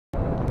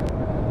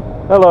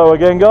Hello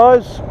again,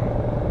 guys.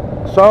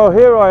 So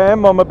here I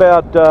am. I'm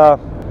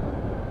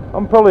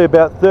probably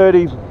about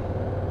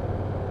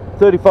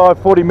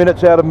 35-40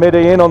 minutes out of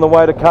Medellin on the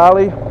way to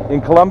Cali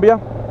in Colombia.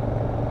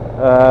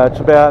 It's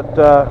about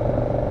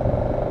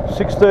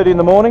 6:30 in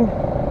the morning.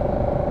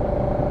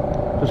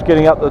 Just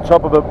getting up to the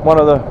top of one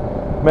of the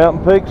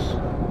mountain peaks.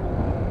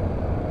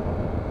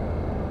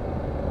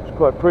 It's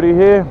quite pretty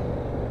here.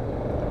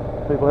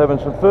 People having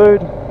some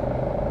food.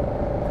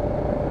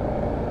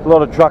 A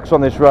lot of trucks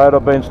on this road.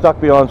 I've been stuck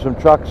behind some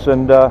trucks,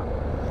 and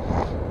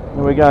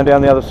we're going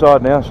down the other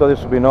side now, so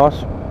this will be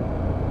nice.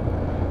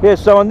 Yeah,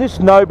 so on this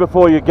Know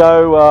Before You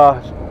Go,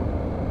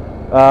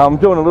 I'm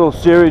doing a little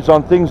series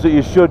on things that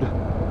you should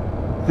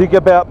think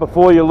about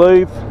before you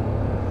leave,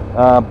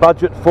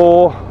 budget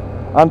for,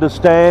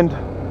 understand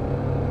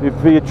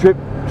for your trip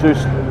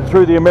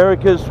through the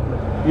Americas,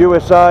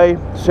 USA,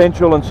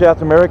 Central and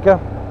South America.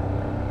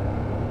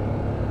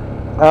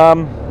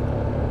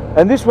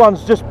 And this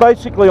one's just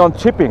basically on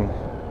tipping,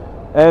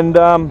 and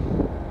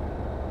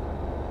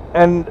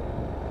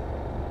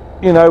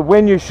you know,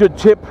 when you should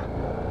tip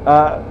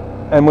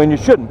and when you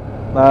shouldn't.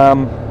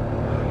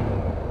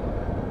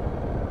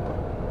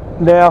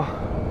 Now,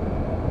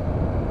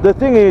 the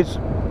thing is,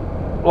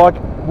 like,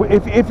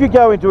 if you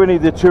go into any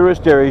of the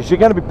tourist areas, you're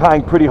going to be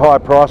paying pretty high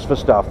price for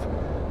stuff.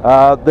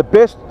 The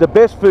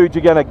best food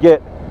you're going to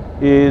get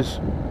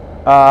is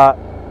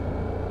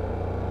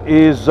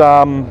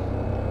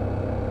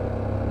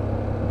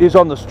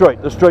on the street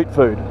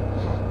food.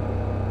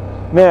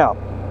 Now,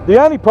 the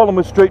only problem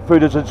with street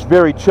food is it's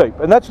very cheap,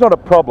 and that's not a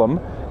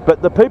problem,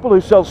 but the people who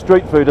sell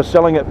street food are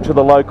selling it to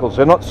the locals.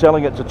 They're not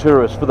selling it to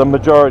tourists for the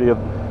majority of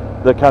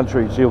the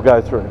countries you'll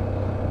go through.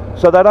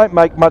 So they don't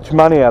make much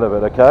money out of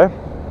it, okay?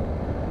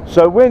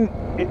 So when,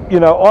 you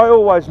know, I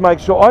always make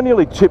sure, I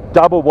nearly tip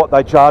double what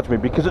they charge me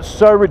because it's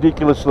so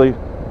ridiculously,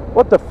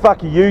 what the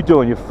fuck are you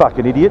doing, you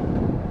fucking idiot?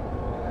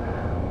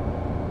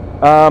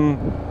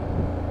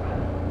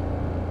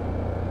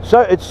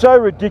 So it's so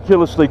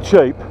ridiculously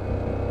cheap.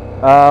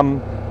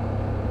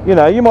 You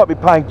know, you might be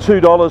paying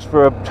 $2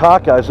 for a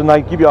tacos and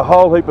they give you a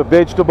whole heap of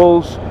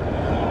vegetables,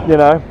 you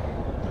know,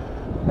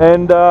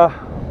 and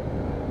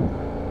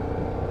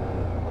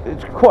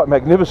it's quite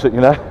magnificent,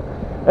 you know.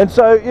 And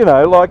so, you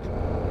know, like,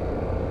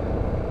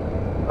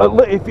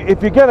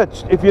 if you're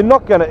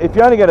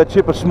only going to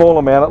tip a small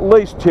amount, at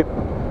least tip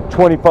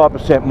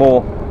 25%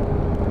 more.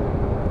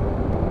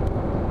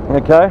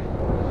 Okay.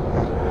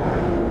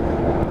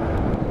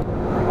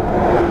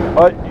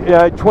 You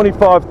know,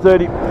 25,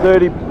 30,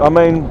 I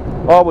mean,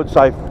 I would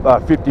say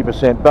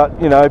 50%, but,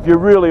 you know, if you're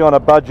really on a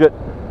budget,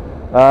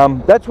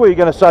 that's where you're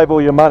going to save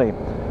all your money.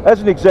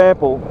 As an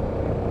example,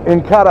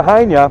 in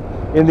Cartagena,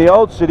 in the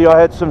old city, I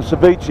had some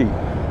ceviche.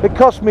 It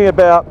cost me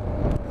about,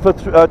 for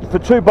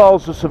 2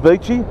 bowls of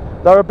ceviche,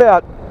 they're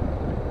about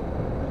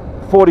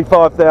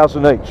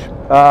 45,000 each,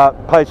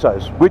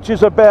 pesos, which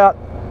is about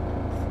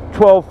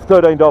 $12,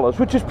 $13,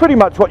 which is pretty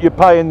much what you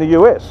pay in the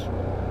US,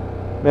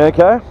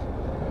 okay?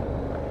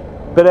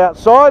 But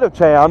outside of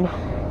town,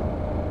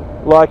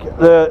 like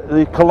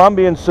the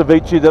Colombian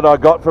ceviche that I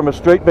got from a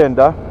street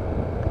vendor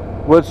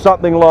was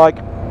something like,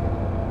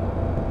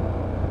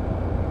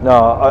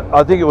 no,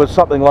 I think it was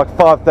something like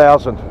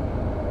 5,000,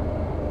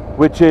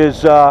 which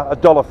is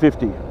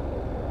 $1.50,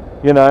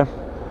 you know.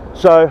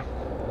 So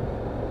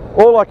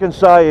all I can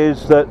say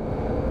is that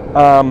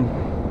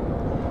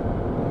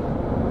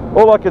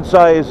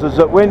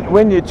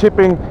when you're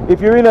tipping,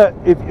 if you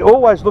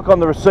always look on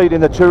the receipt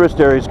in the tourist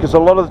areas, because a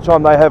lot of the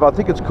time they have, I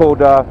think it's called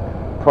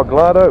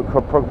proglado,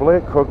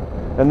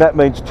 and that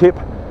means tip.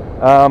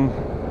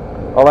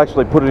 I'll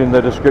actually put it in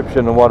the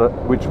description and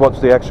what's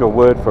the actual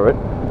word for it.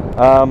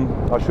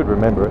 I should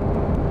remember it.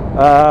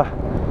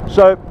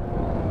 So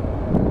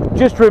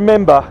just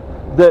remember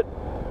that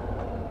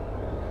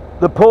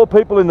the poor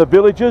people in the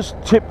villages,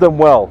 tip them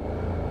well,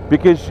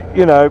 because,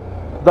 you know,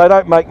 they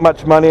don't make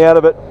much money out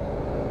of it,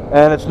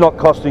 and it's not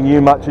costing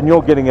you much, and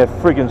you're getting a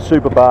friggin'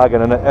 super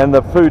bargain, and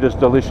the food is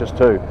delicious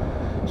too.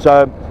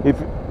 So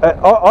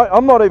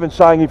I'm not even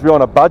saying if you're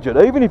on a budget,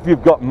 even if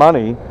you've got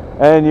money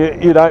and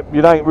you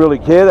don't really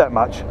care that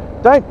much,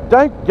 don't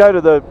go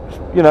to the,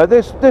 you know,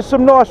 there's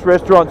some nice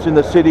restaurants in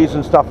the cities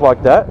and stuff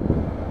like that,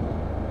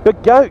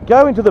 but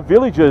go into the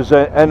villages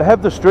and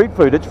have the street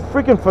food. It's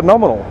friggin'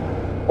 phenomenal.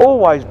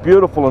 Always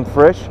beautiful and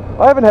fresh.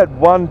 I haven't had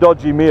one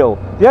dodgy meal.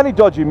 The only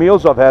dodgy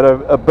meals I've had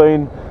have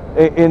been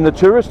in the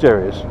tourist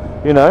areas,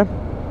 you know.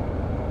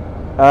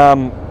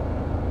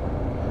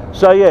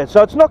 So yeah,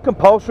 so it's not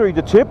compulsory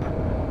to tip.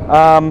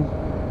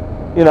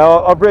 You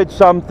know, I've read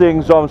some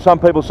things on, some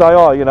people say,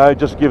 oh, you know,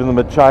 just give them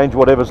a change,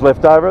 whatever's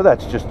left over.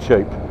 That's just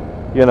cheap,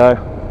 you know.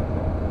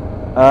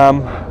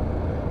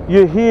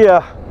 You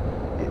hear,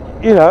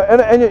 you know,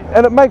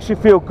 and it makes you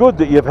feel good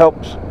that you've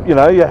helped, you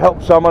know, you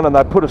help someone and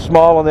they put a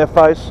smile on their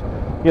face,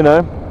 you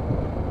know.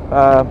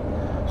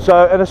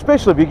 So, and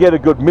especially if you get a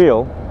good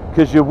meal,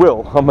 because you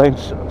will. I mean,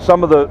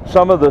 some of the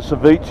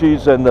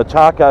ceviches and the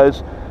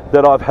tacos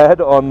that I've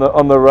had on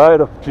the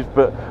road,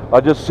 I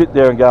just sit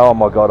there and go, oh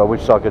my God, I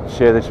wish I could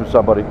share this with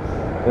somebody.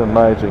 It's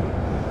amazing.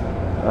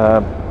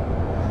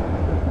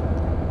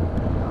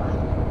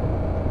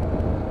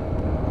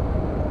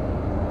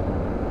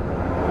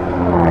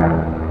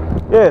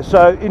 Yeah,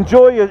 so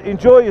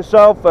enjoy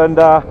yourself, and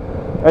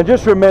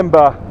just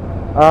remember,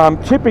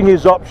 tipping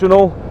is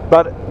optional,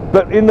 but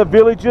in the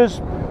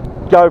villages,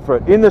 go for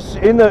it. In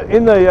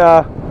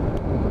the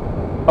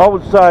I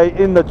would say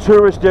in the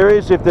tourist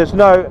areas, if there's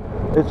no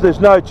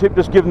tip,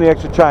 just give them the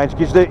extra change,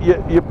 because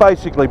you're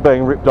basically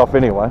being ripped off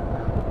anyway.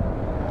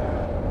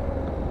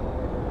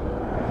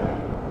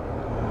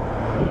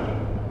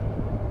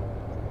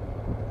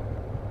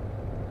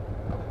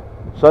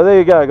 So there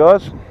you go,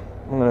 guys.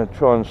 I'm going to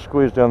try and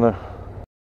squeeze down the